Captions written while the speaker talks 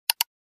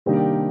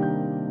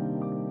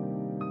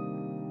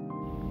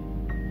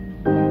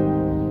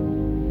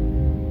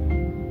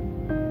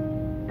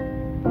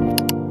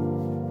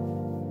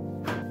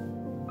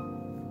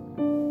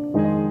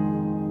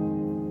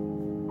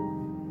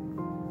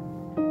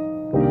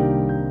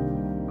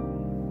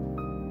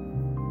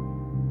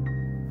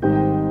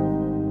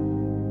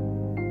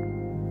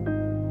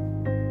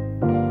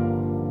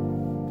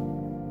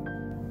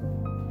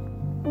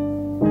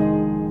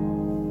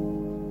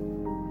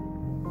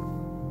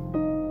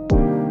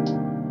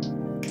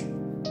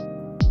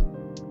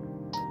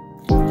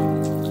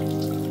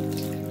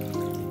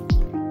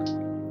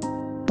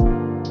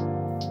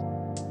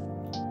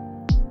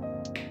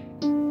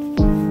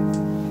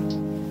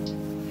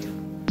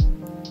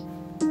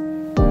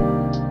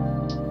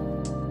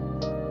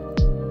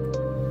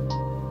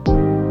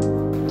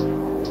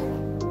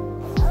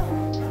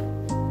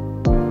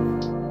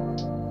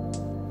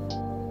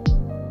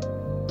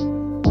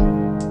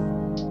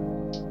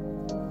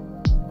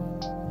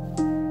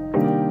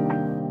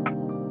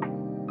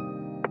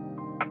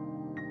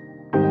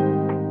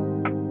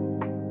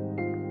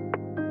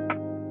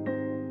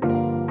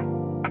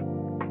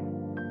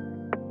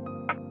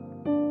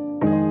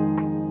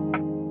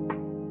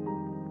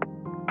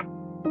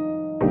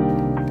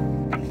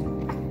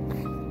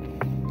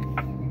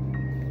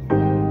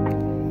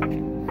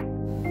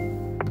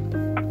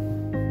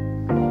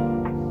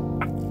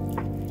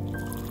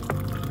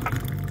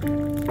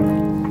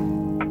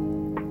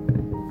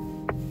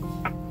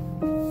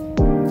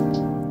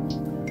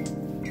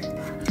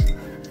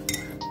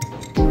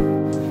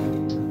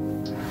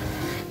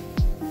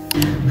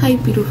Hi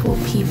beautiful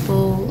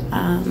people.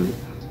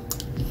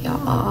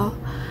 Yeah,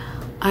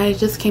 I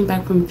just came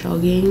back from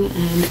jogging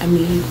and I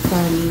made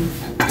some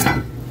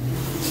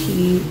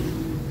tea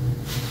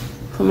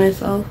for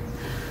myself.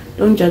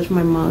 Don't judge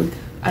my mug,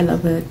 I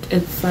love it.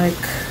 It's like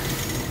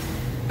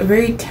a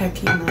very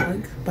tacky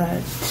mug,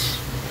 but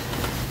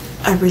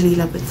I really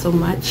love it so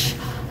much.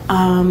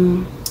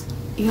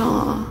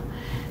 Yeah,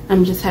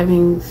 I'm just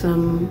having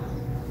some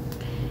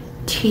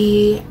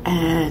tea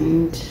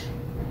and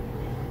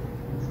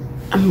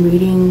I'm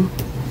reading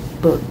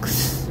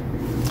books.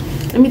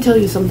 Let me tell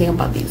you something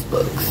about these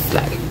books.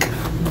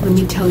 Let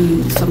me tell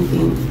you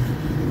something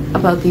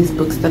about these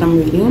books that I'm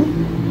reading.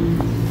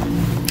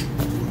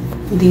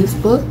 These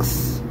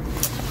books,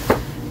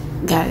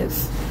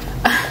 guys,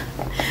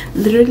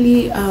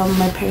 literally,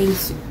 my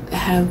parents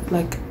have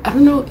I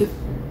don't know if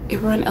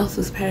everyone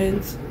else's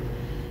parents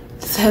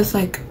just has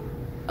like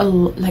a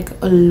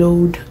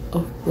load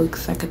of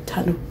books, like a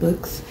ton of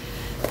books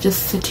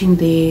just sitting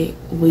there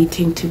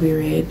waiting to be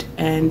read,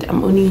 and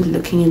I'm only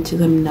looking into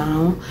them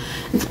now.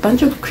 It's a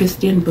bunch of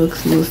Christian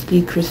books,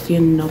 mostly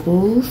Christian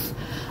novels.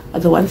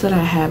 The ones that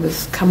I have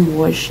is Come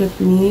Worship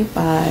Me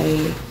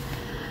by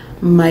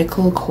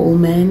Michael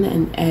Coleman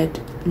and Ed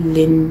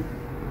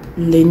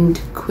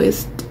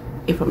Lindquist,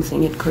 if I'm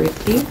saying it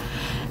correctly,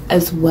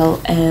 as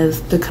well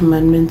as The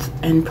Commandments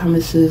and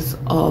Promises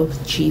of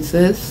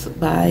Jesus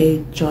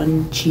by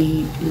John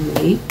G.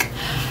 Lake.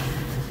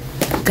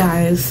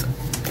 Guys,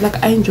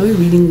 I enjoy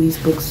reading these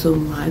books so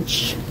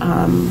much.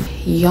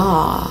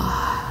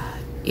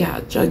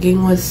 Yeah,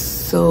 jogging was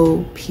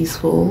so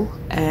peaceful,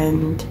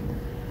 and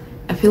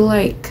I feel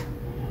like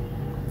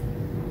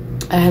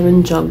I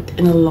haven't jogged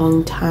in a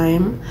long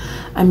time.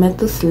 I met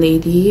this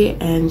lady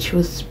and she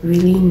was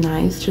really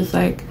nice. Just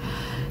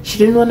she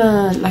didn't want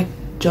to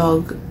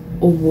jog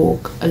or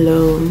walk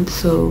alone,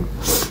 so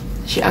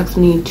she asked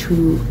me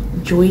to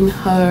join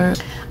her.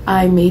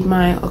 I made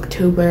my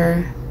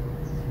October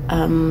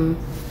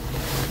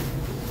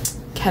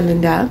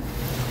calendar.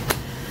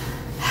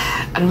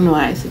 I don't know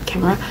why I said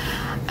camera.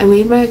 I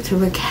made my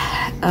October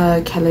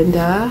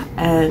calendar,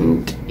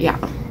 and yeah,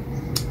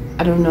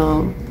 I don't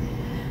know,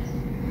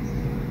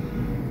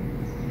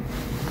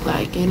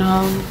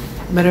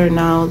 better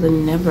now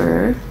than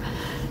never,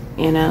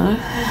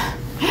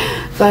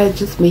 so I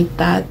just made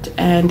that,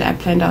 and I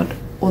planned out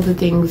all the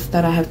things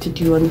that I have to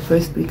do on the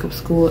first week of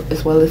school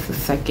as well as the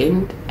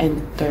second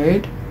and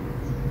third.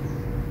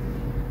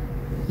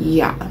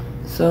 Yeah,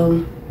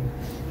 so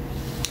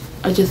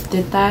I just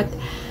did that,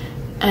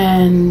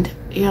 and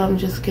yeah, I'm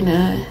just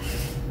gonna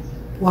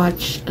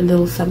watch a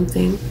little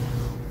something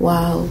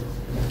while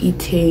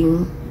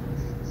eating,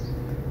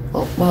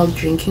 while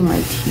drinking my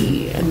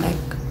tea, and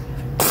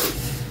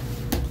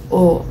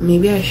or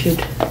maybe I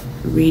should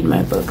read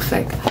my books.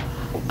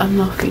 I'm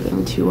not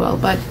feeling too well,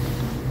 but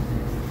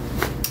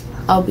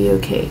I'll be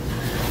okay.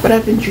 But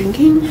I've been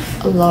drinking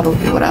a lot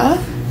of water,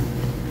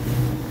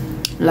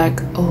 a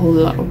whole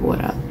lot of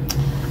water.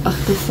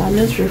 The sun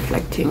is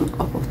reflecting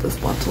off of this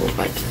bottle,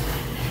 but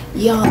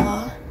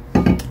yeah.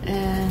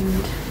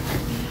 And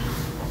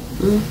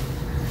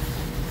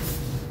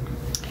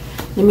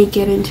let me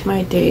get into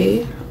my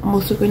day. I'm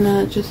also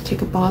gonna just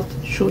take a bath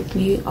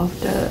shortly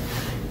after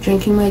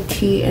drinking my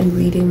tea and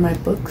reading my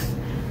books,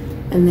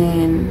 and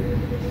then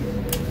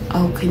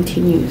I'll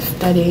continue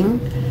studying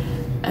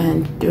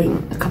and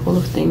doing a couple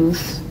of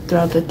things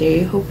throughout the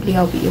day. Hopefully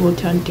I'll be able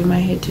to undo my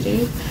hair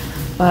today,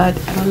 but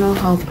I don't know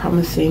how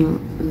promising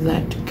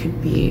that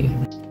could be.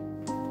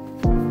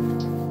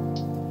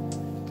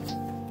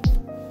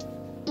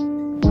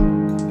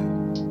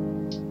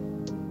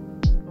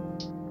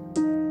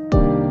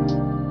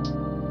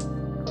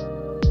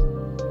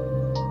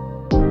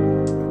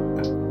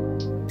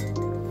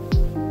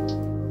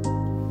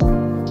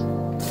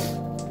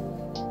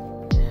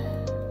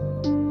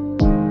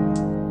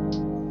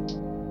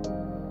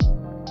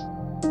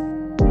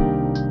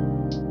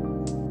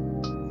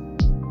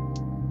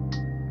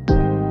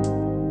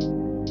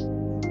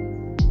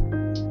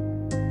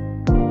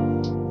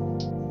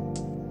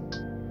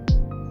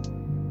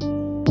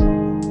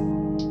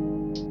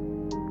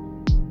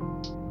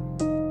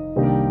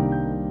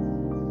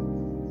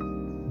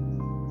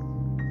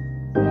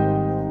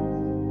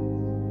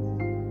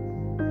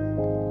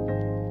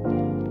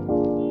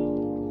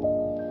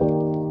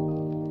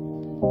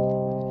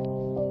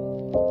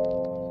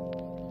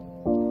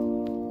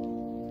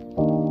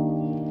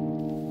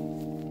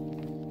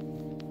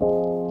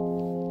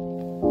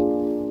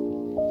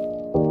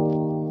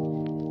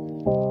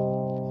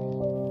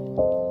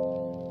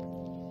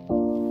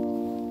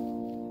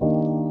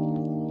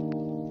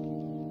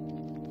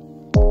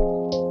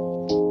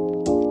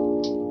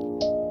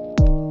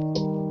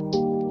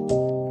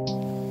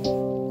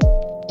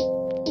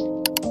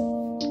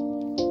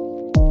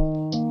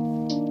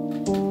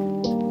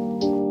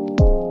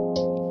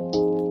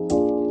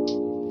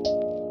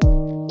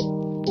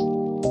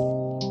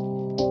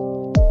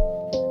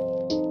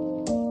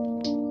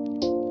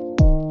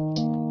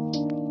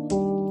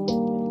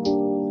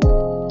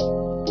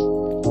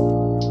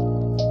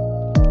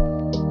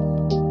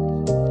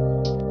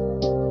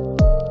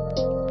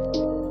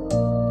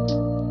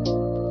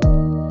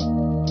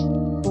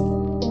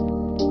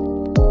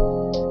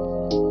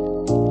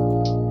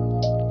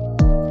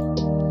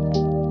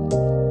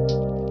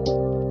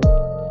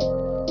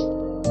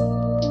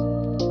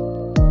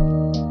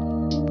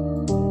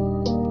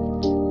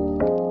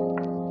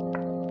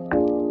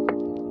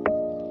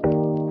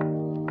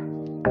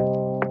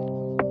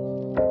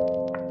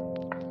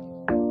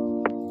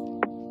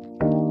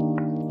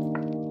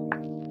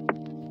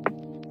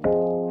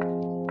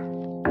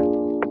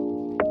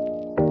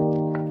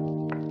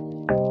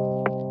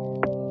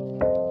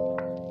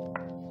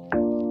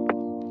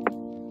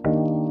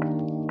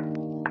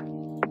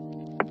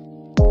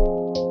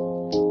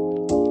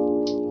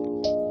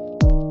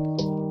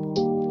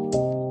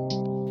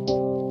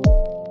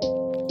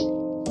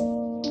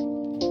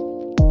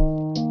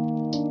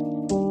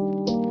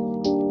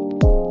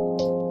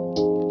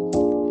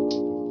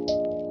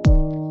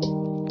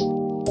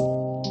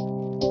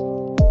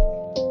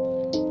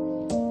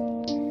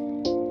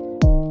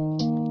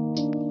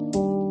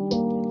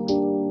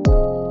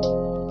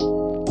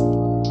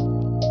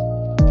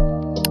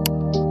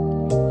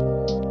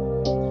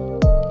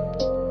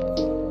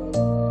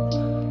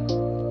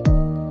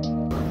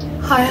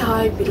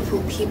 Hi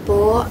beautiful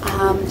people.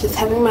 Just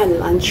having my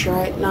lunch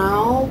right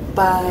now,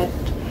 but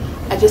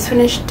I just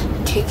finished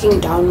taking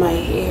down my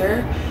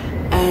hair,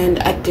 and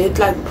I did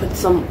like put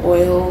some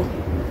oil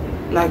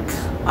like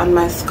on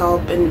my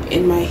scalp and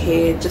in my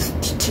hair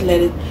just to let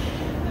it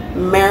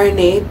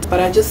marinate. But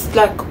I just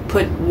like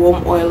put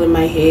warm oil in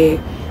my hair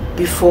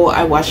before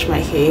I wash my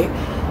hair,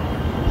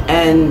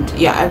 and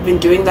yeah, I've been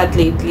doing that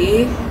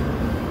lately.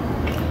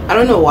 I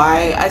don't know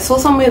why. I saw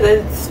somewhere that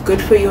it's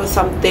good for you or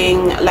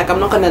something. Like, I'm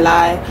not gonna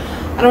lie,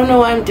 I don't know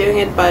why I'm doing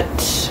it,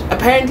 but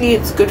apparently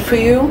it's good for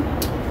you.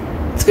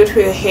 It's good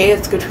for your hair,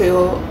 it's good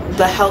for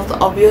the health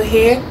of your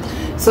hair.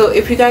 So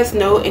if you guys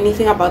know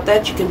anything about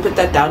that, you can put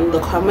that down in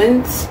the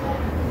comments.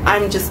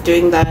 I'm just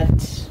doing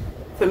that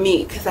for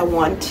me because I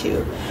want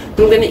to.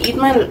 I'm gonna eat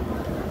my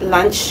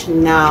lunch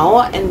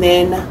now, and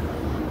then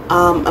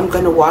I'm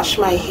gonna wash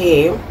my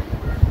hair,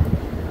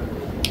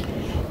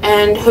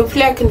 and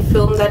hopefully I can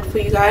film that for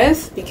you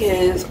guys,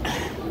 because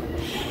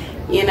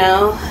you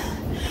know.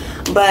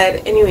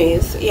 But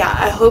anyways, yeah,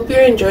 I hope you're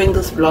enjoying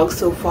this vlog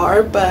so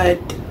far, but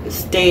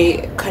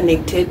stay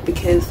connected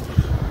because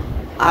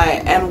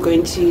I am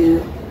going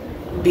to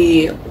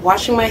be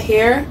washing my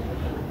hair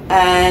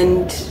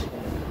and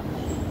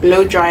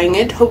blow drying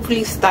it,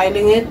 hopefully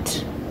styling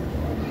it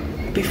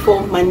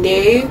before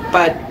Monday,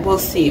 but we'll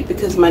see,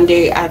 because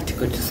Monday I have to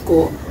go to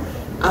school.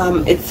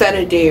 It's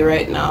Saturday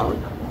right now,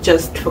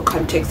 just for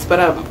context, but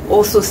I'm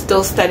also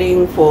still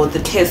studying for the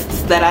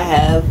tests that I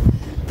have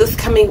this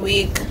coming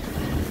week.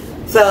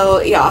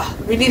 So yeah,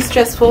 really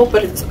stressful,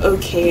 but it's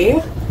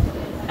okay.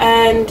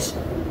 And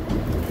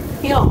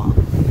yeah,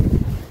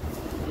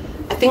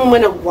 I think I'm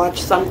gonna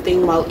watch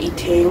something while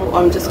eating, or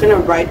I'm just gonna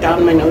write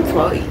down my notes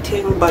while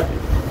eating, but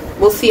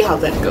we'll see how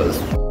that goes.